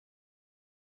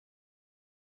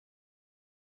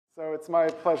So it's my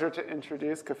pleasure to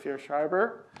introduce Kfir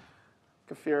Schreiber.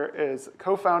 Kfir is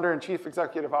co-founder and chief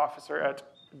executive officer at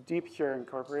DeepCure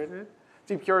Incorporated.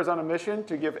 DeepCure is on a mission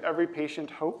to give every patient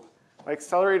hope by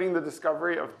accelerating the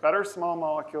discovery of better small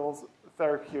molecules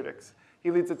therapeutics.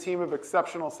 He leads a team of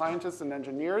exceptional scientists and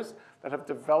engineers that have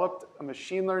developed a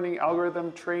machine learning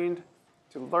algorithm trained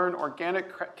to learn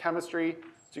organic chemistry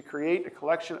to create a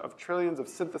collection of trillions of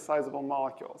synthesizable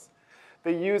molecules.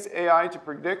 They use AI to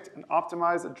predict and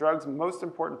optimize a drug's most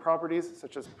important properties,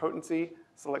 such as potency,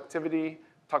 selectivity,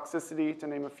 toxicity, to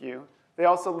name a few. They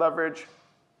also leverage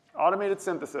automated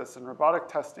synthesis and robotic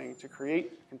testing to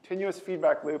create a continuous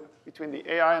feedback loop between the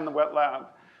AI and the wet lab.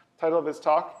 The title of his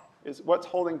talk is What's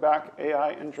Holding Back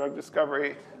AI in Drug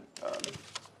Discovery?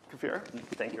 Kfir.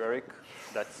 Thank you, Eric.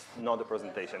 That's not the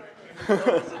presentation. Where's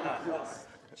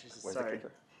the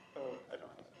clicker? Oh, I don't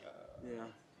have Yeah.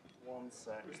 One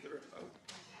sec. Where's the remote?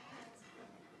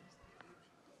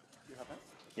 You have it?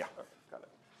 Yeah. Oh, got it.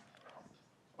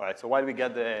 All right, so while we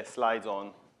get the slides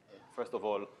on, first of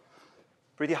all,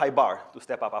 pretty high bar to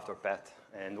step up after Pat.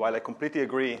 And while I completely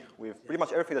agree with pretty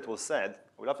much everything that was said,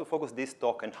 we'll have to focus this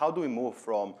talk on how do we move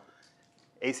from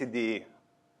ACD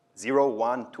 0,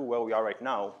 1, 2, where we are right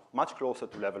now, much closer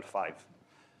to level 5.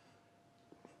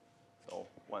 So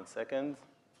 1 second.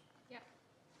 Yeah,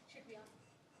 should be on.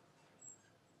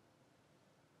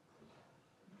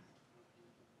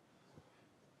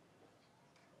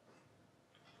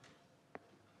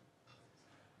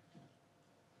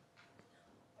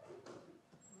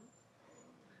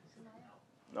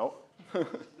 No?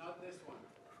 Not this one.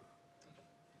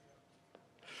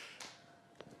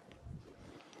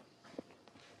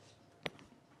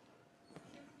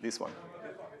 This one.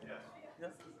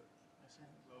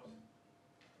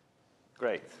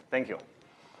 Great, thank you.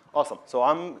 Awesome. So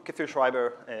I'm Kfir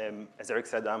Schreiber. As Eric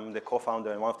said, I'm the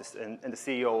co-founder and the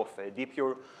CEO of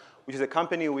DeepCure, which is a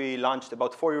company we launched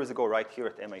about 4 years ago right here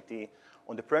at MIT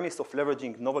on the premise of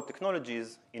leveraging novel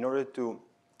technologies in order to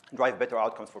drive better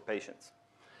outcomes for patients.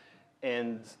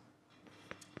 And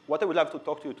what I would like to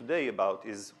talk to you today about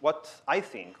is what I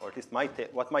think, or at least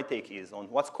what my take is on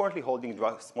what's currently holding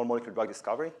small molecule drug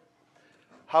discovery.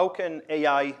 How can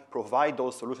AI provide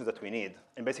those solutions that we need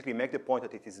and basically make the point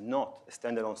that it is not a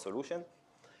standalone solution,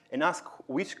 and ask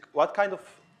what kind of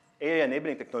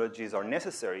AI-enabling technologies are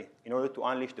necessary in order to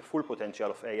unleash the full potential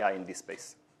of AI in this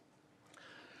space.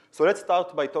 So let's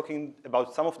start by talking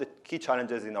about some of the key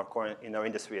challenges in our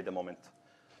industry at the moment.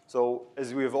 So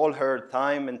as we've all heard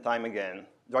time and time again,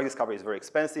 drug discovery is very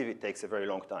expensive. It takes a very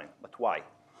long time. But why?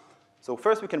 So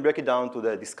first, we can break it down to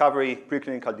the discovery,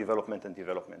 preclinical development, and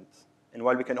development. And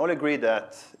while we can all agree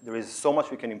that there is so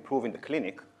much we can improve in the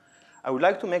clinic, I would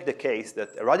like to make the case that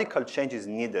a radical change is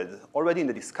needed already in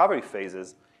the discovery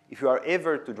phases if you are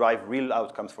ever to drive real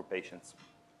outcomes for patients.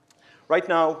 Right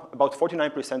now, about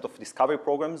 49% of discovery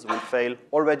programs will fail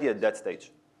already at that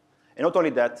stage. And not only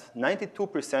that,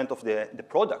 92% of the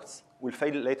products will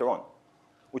fail later on,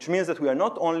 which means that we are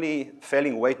not only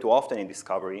failing way too often in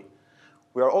discovery,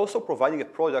 we are also providing a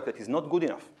product that is not good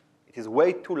enough. It is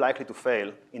way too likely to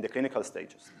fail in the clinical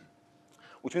stages,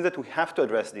 which means that we have to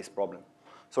address this problem.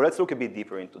 So let's look a bit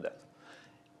deeper into that.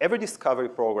 Every discovery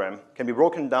program can be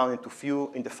broken down into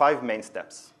 5 main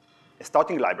steps: a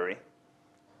starting library,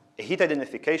 a hit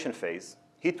identification phase,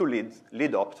 hit to lead,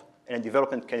 lead opt, and a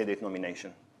development candidate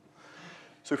nomination.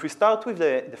 So if we start with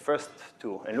the first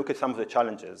 2 and look at some of the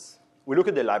challenges, we look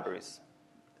at the libraries.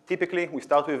 Typically, we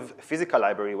start with a physical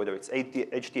library, whether it's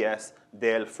HTS,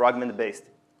 DEL, fragment-based,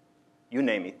 you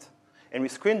name it. And we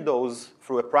screen those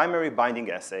through a primary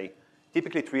binding assay,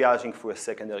 typically triaging through a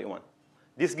secondary one.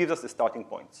 This gives us the starting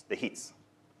points, the hits.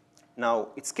 Now,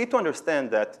 it's key to understand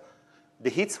that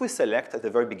the hits we select at the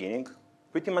very beginning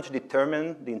pretty much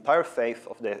determine the entire fate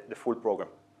of the full program.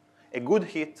 A good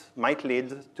hit might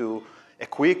lead to a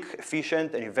quick,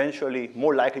 efficient, and eventually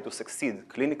more likely to succeed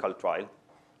clinical trial,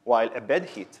 while a bad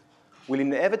hit will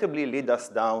inevitably lead us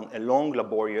down a long,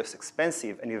 laborious,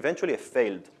 expensive, and eventually a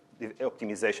failed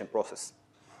optimization process.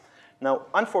 Now,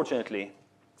 unfortunately,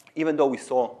 even though we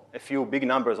saw a few big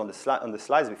numbers on the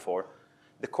slides before,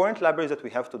 the current libraries that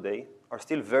we have today are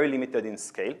still very limited in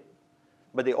scale,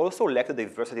 but they also lack the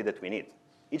diversity that we need.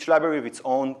 Each library with its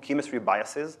own chemistry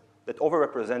biases that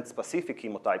overrepresent specific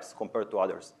chemotypes compared to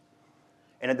others.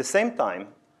 And at the same time,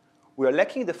 we are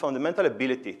lacking the fundamental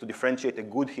ability to differentiate a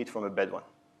good hit from a bad one.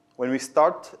 When we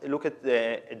start to look at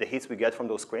the hits we get from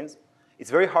those screens, it's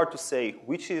very hard to say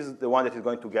which is the one that is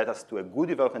going to get us to a good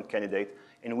development candidate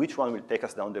and which one will take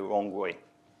us down the wrong way.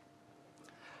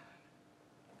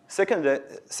 Second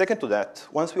to that,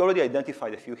 once we already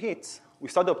identified a few hits, we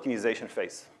start the optimization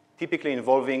phase. typically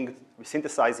involving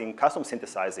synthesizing, custom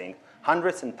synthesizing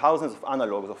hundreds and thousands of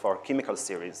analogs of our chemical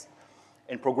series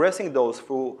and progressing those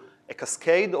through a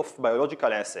cascade of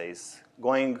biological assays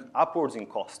going upwards in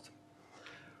cost,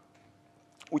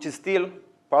 which is still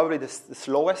probably the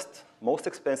slowest, most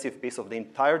expensive piece of the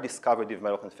entire discovery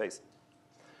development phase.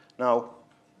 Now,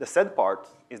 the sad part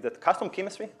is that custom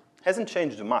chemistry hasn't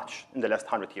changed much in the last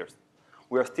 100 years.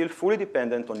 We are still fully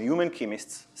dependent on human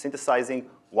chemists synthesizing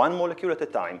one molecule at a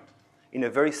time in a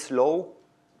very slow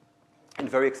and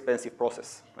very expensive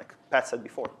process, like Pat said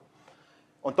before.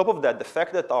 On top of that, the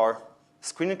fact that our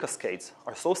screening cascades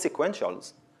are so sequential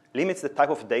limits the type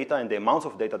of data and the amounts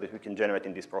of data that we can generate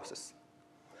in this process.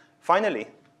 Finally,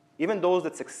 even those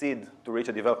that succeed to reach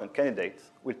a development candidate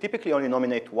will typically only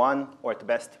nominate one or at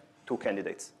best two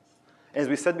candidates. As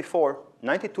we said before,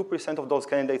 92% of those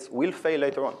candidates will fail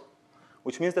later on,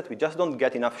 which means that we just don't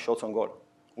get enough shots on goal.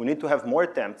 We need to have more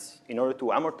attempts in order to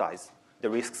amortize the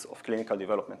risks of clinical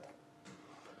development.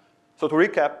 So to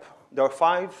recap, there are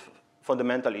 5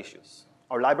 fundamental issues.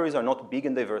 Our libraries are not big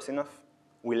and diverse enough.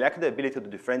 We lack the ability to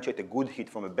differentiate a good hit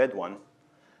from a bad one.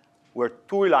 We're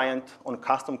too reliant on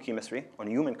custom chemistry, on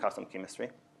human custom chemistry.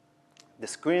 The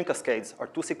screening cascades are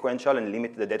too sequential and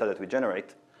limit the data that we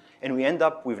generate. And we end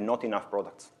up with not enough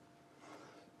products.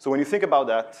 So when you think about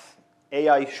that,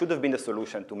 AI should have been the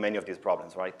solution to many of these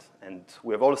problems, right? And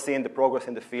we have all seen the progress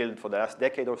in the field for the last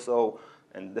decade or so,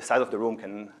 and the side of the room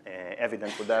can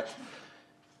evidence for that.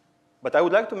 But I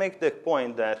would like to make the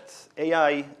point that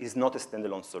AI is not a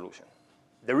standalone solution.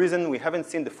 The reason we haven't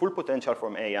seen the full potential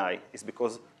from AI is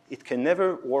because it can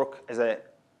never work as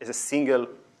a single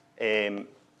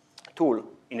tool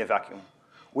in a vacuum.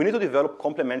 We need to develop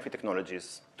complementary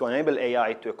technologies to enable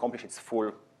AI to accomplish its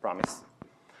full promise.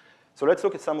 So let's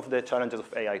look at some of the challenges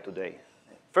of AI today.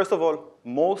 First of all,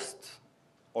 most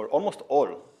or almost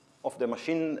all of the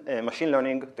machine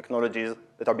learning technologies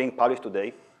that are being published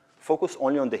today focus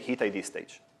only on the hit ID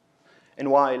stage.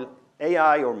 And while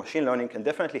AI or machine learning can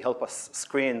definitely help us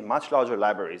screen much larger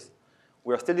libraries,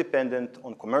 we are still dependent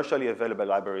on commercially available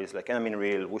libraries like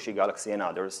NMinReal, Wuxi Galaxy, and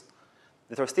others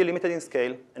that are still limited in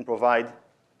scale and provide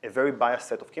a very biased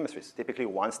set of chemistries, typically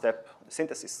one-step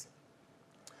synthesis.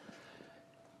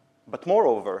 But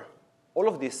moreover, all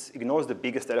of this ignores the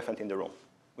biggest elephant in the room,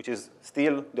 which is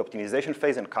still the optimization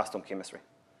phase and custom chemistry.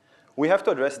 We have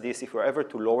to address this if we're ever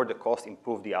to lower the cost,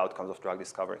 improve the outcomes of drug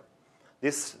discovery.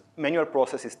 This manual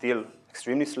process is still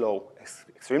extremely slow,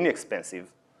 extremely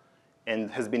expensive, and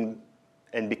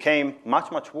became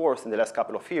much, much worse in the last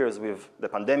couple of years with the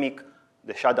pandemic,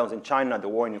 the shutdowns in China, the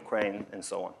war in Ukraine, and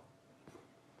so on.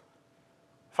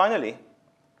 Finally,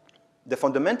 the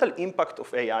fundamental impact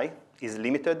of AI is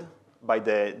limited by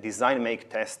the design, make,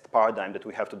 test paradigm that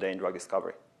we have today in drug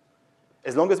discovery.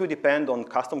 As long as we depend on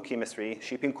custom chemistry,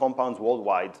 shipping compounds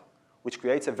worldwide, which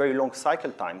creates a very long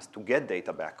cycle times to get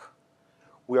data back,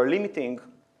 we are limiting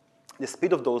the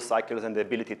speed of those cycles and the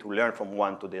ability to learn from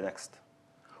one to the next.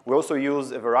 We also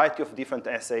use a variety of different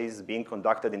assays being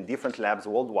conducted in different labs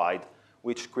worldwide,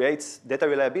 which creates data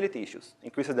reliability issues,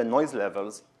 increases the noise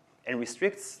levels, and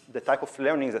restricts the type of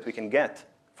learnings that we can get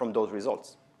from those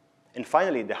results. And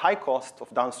finally, the high cost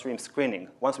of downstream screening,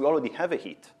 once we already have a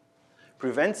hit,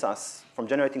 prevents us from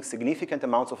generating significant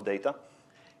amounts of data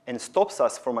and stops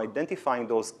us from identifying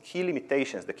those key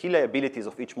limitations, the key liabilities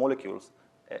of each molecule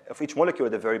at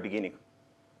the very beginning.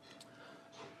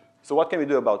 So what can we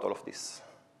do about all of this?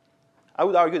 I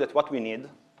would argue that what we need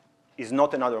is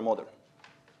not another model.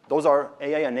 Those are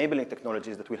AI-enabling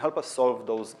technologies that will help us solve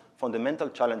those fundamental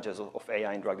challenges of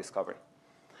AI in drug discovery.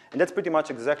 And that's pretty much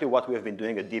exactly what we have been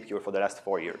doing at DeepCure for the last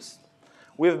 4 years.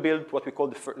 We have built what we call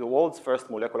the world's first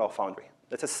molecular foundry.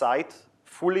 That's a site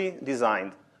fully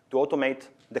designed to automate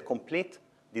the complete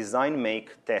design,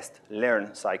 make, test,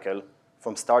 learn cycle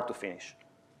from start to finish.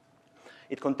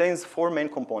 It contains 4 main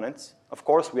components. Of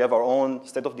course, we have our own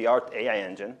state-of-the-art AI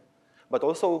engine, but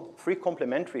also 3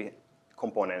 complementary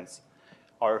components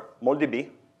are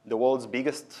MolDB, the world's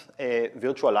biggest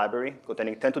virtual library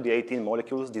containing 10 to the 18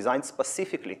 molecules designed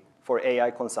specifically for AI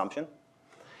consumption,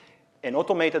 an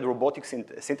automated robotic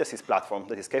synthesis platform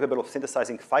that is capable of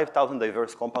synthesizing 5,000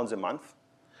 diverse compounds a month,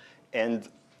 and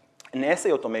an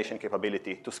assay automation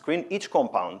capability to screen each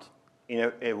compound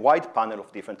in a wide panel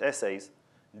of different assays,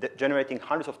 generating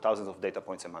hundreds of thousands of data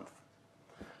points a month.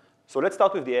 So let's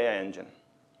start with the AI engine.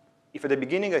 If at the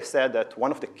beginning I said that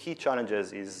one of the key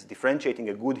challenges is differentiating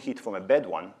a good hit from a bad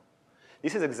one,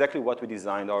 this is exactly what we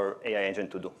designed our AI engine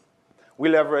to do. We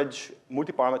leverage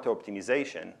multi-parameter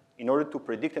optimization in order to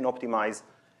predict and optimize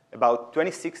about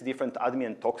 26 different ADME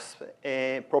and tox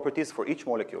properties for each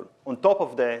molecule, on top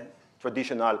of the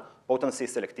traditional potency,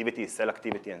 selectivity, cell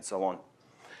activity, and so on.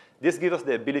 This gives us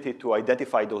the ability to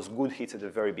identify those good hits at the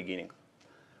very beginning.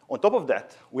 On top of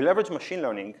that, we leverage machine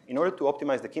learning in order to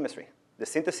optimize the chemistry, the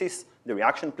synthesis, the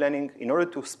reaction planning, in order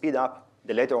to speed up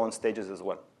the later on stages as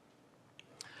well.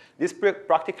 This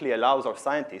practically allows our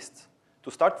scientists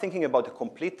to start thinking about the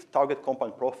complete target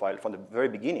compound profile from the very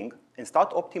beginning and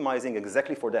start optimizing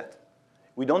exactly for that.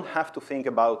 We don't have to think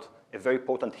about a very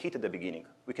potent hit at the beginning.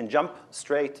 We can jump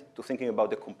straight to thinking about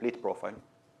the complete profile.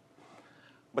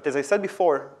 But as I said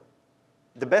before,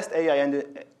 the best AI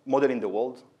model in the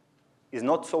world is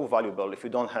not so valuable if you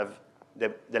don't have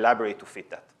the library to fit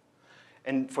that.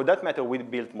 And for that matter, we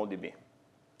built MolDB.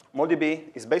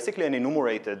 MolDB is basically an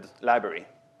enumerated library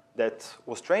that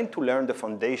was trained to learn the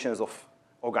foundations of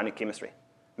organic chemistry,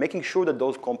 making sure that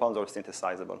those compounds are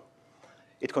synthesizable.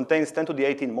 It contains 10 to the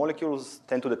 18 molecules,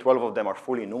 10 to the 12 of them are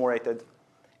fully enumerated.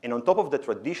 And on top of the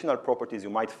traditional properties you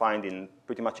might find in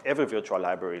pretty much every virtual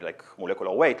library, like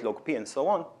molecular weight, log P, and so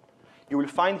on, you will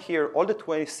find here all the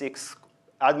 26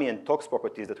 ADME and tox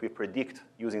properties that we predict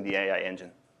using the AI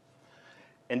engine.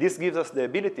 And this gives us the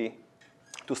ability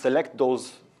to select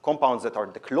those compounds that are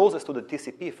the closest to the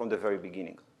TCP from the very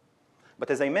beginning. But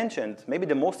as I mentioned, maybe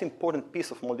the most important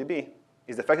piece of MolDB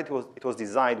is the fact that it was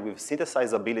designed with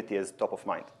synthesizability as top of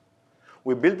mind.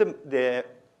 We built the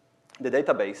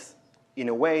database in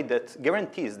a way that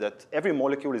guarantees that every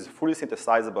molecule is fully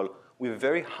synthesizable with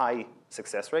very high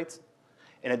success rates.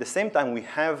 And at the same time, we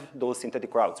have those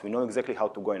synthetic routes. We know exactly how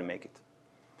to go and make it,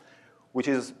 which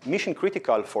is mission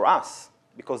critical for us,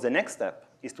 because the next step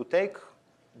is to take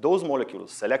those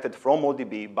molecules selected from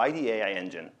MolDB by the AI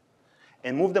engine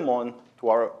and move them on to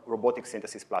our robotic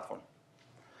synthesis platform.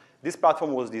 This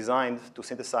platform was designed to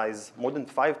synthesize more than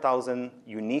 5,000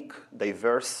 unique,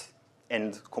 diverse,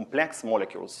 and complex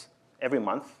molecules every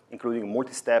month, including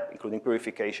multi-step, including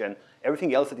purification,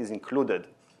 everything else that is included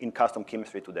in custom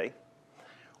chemistry today,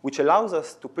 which allows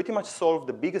us to pretty much solve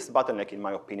the biggest bottleneck, in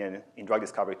my opinion, in drug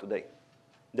discovery today,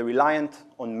 the reliant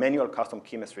on manual custom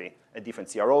chemistry at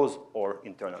different CROs or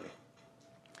internally.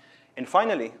 And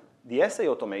finally, the assay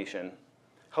automation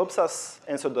helps us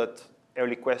answer that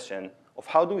early question of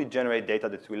how do we generate data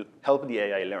that will help the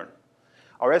AI learn.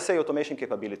 Our assay automation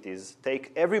capabilities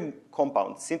take every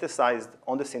compound synthesized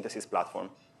on the synthesis platform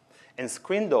and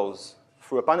screen those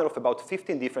through a panel of about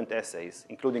 15 different assays,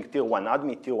 including tier 1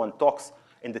 ADME, tier 1 tox,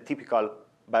 and the typical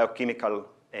biochemical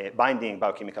binding,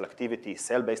 biochemical activity,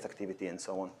 cell-based activity, and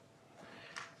so on.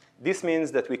 This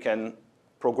means that we can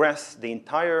progress the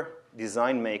entire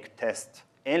design, make, test,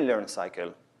 and learn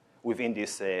cycle within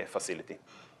this facility.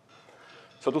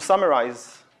 So to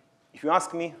summarize, if you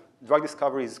ask me, drug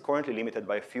discovery is currently limited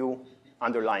by a few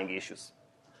underlying issues.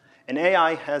 And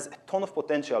AI has a ton of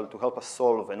potential to help us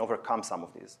solve and overcome some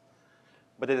of these.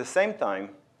 But at the same time,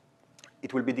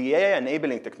 it will be the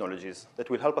AI-enabling technologies that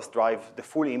will help us drive the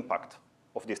full impact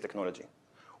of this technology.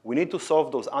 We need to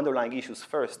solve those underlying issues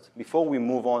first before we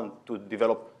move on to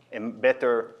develop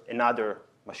another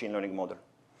machine learning model.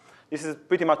 This is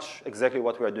pretty much exactly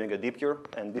what we are doing at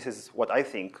DeepCure, and this is what I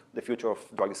think the future of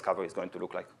drug discovery is going to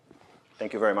look like.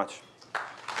 Thank you very much.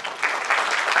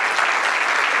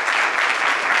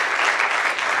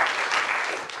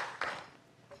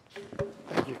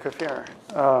 Thank you,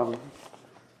 Kfir.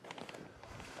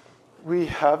 We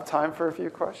have time for a few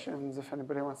questions if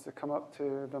anybody wants to come up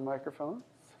to the microphone.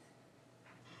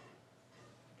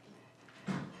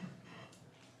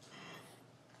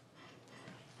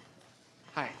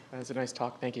 Hi, that was a nice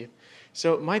talk, thank you.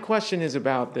 So my question is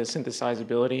about the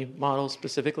synthesizability model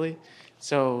specifically.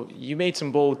 So you made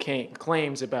some bold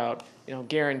claims about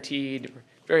guaranteed,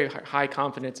 very high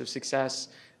confidence of success.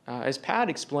 As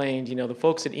Pat explained, the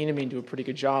folks at Enamine do a pretty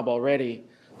good job already.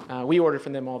 We order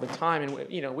from them all the time,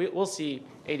 and we'll see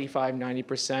 85,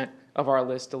 90% of our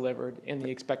list delivered in the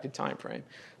expected time frame.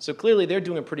 So clearly they're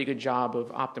doing a pretty good job of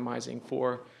optimizing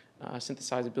for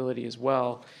synthesizability as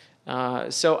well.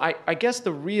 So I guess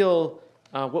the real,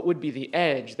 what would be the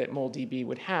edge that MolDB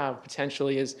would have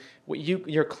potentially is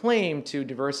your claim to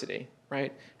diversity,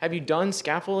 right? Have you done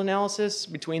scaffold analysis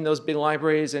between those big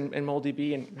libraries and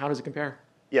MolDB, and how does it compare?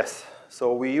 Yes.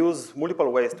 So we use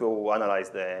multiple ways to analyze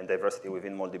the diversity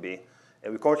within MolDB.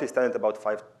 And we currently stand at about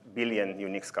 5 billion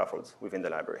unique scaffolds within the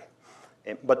library.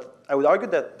 But I would argue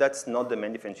that that's not the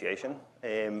main differentiation.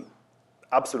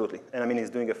 Absolutely. And I mean, he's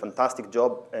doing a fantastic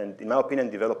job, and in my opinion,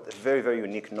 developed a very, very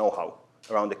unique know-how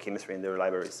around the chemistry in their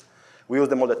libraries. We use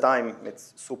them all the time.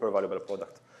 It's a super valuable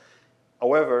product.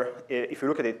 However, if you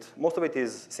look at it, most of it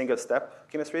is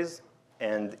single-step chemistries,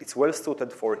 and it's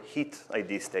well-suited for heat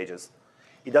ID stages.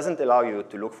 It doesn't allow you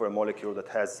to look for a molecule that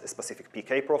has a specific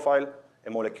PK profile a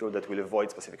molecule that will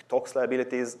avoid specific tox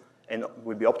liabilities and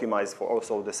will be optimized for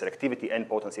also the selectivity and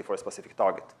potency for a specific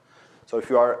target. So if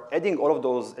you are adding all of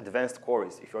those advanced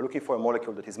queries, if you're looking for a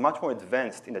molecule that is much more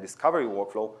advanced in the discovery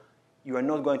workflow, you are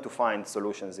not going to find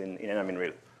solutions in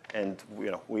NMN-REAL. And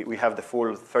we have the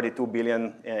full 32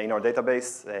 billion in our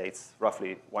database. It's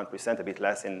roughly 1%, a bit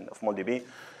less of MolDB.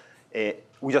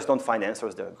 We just don't find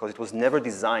answers there because it was never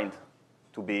designed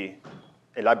to be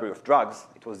a library of drugs.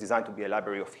 It was designed to be a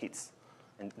library of hits.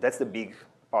 And that's the big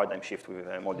paradigm shift with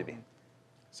MolDB.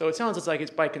 So it sounds like it's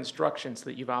by constructions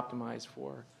that you've optimized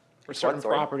for certain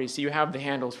properties. So you have the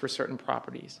handles for certain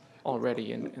properties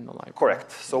already in the library.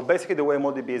 Correct. So basically the way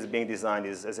MolDB is being designed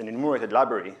is as an enumerated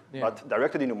library, but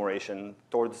directed enumeration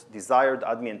towards desired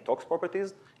admin and tox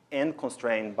properties and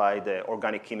constrained by the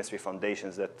organic chemistry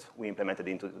foundations that we implemented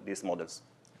into these models.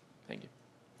 Thank you.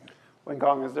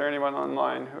 Wingong, is there anyone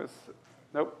online who's,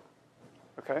 nope?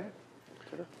 Okay.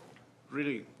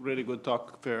 Really, really good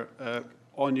talk, Kfir.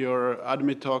 On your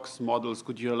admin-tox models,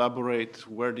 could you elaborate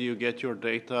where do you get your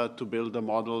data to build the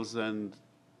models, and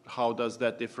how does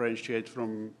that differentiate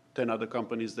from 10 other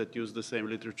companies that use the same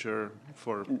literature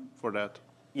for that?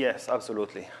 Yes,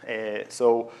 absolutely.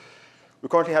 So we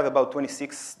currently have about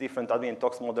 26 different admin and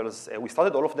tox models. We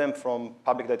started all of them from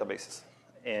public databases.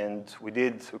 And we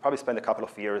probably spent a couple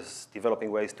of years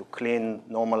developing ways to clean,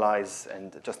 normalize,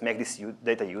 and just make this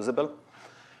data usable.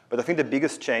 But I think the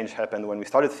biggest change happened when we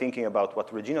started thinking about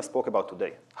what Regina spoke about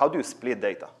today. How do you split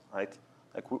data, right?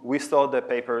 Like we saw the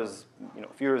papers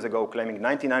a few years ago claiming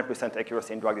 99%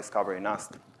 accuracy in drug discovery and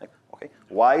asked, like, okay,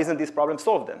 why isn't this problem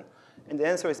solved then? And the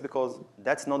answer is because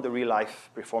that's not the real-life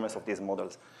performance of these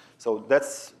models. So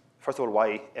that's, first of all,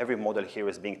 why every model here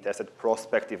is being tested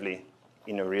prospectively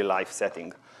in a real-life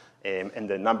setting. And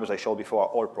the numbers I showed before are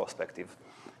all prospective.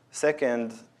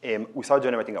 Second, we started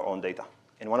generating our own data.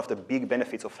 And one of the big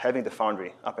benefits of having the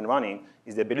Foundry up and running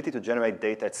is the ability to generate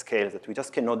data at scale that we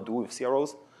just cannot do with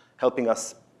CROs, helping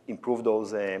us improve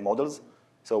those models.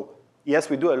 So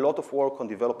yes, we do a lot of work on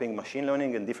developing machine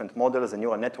learning and different models and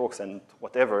neural networks and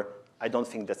whatever. I don't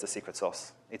think that's the secret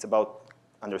sauce. It's about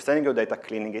understanding your data,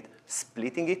 cleaning it,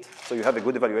 splitting it so you have a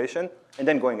good evaluation, and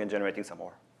then going and generating some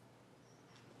more.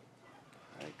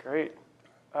 All right, great.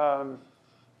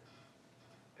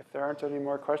 If there aren't any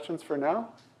more questions for now,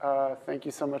 thank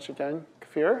you so much again,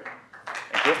 Kfir.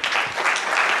 Thank you.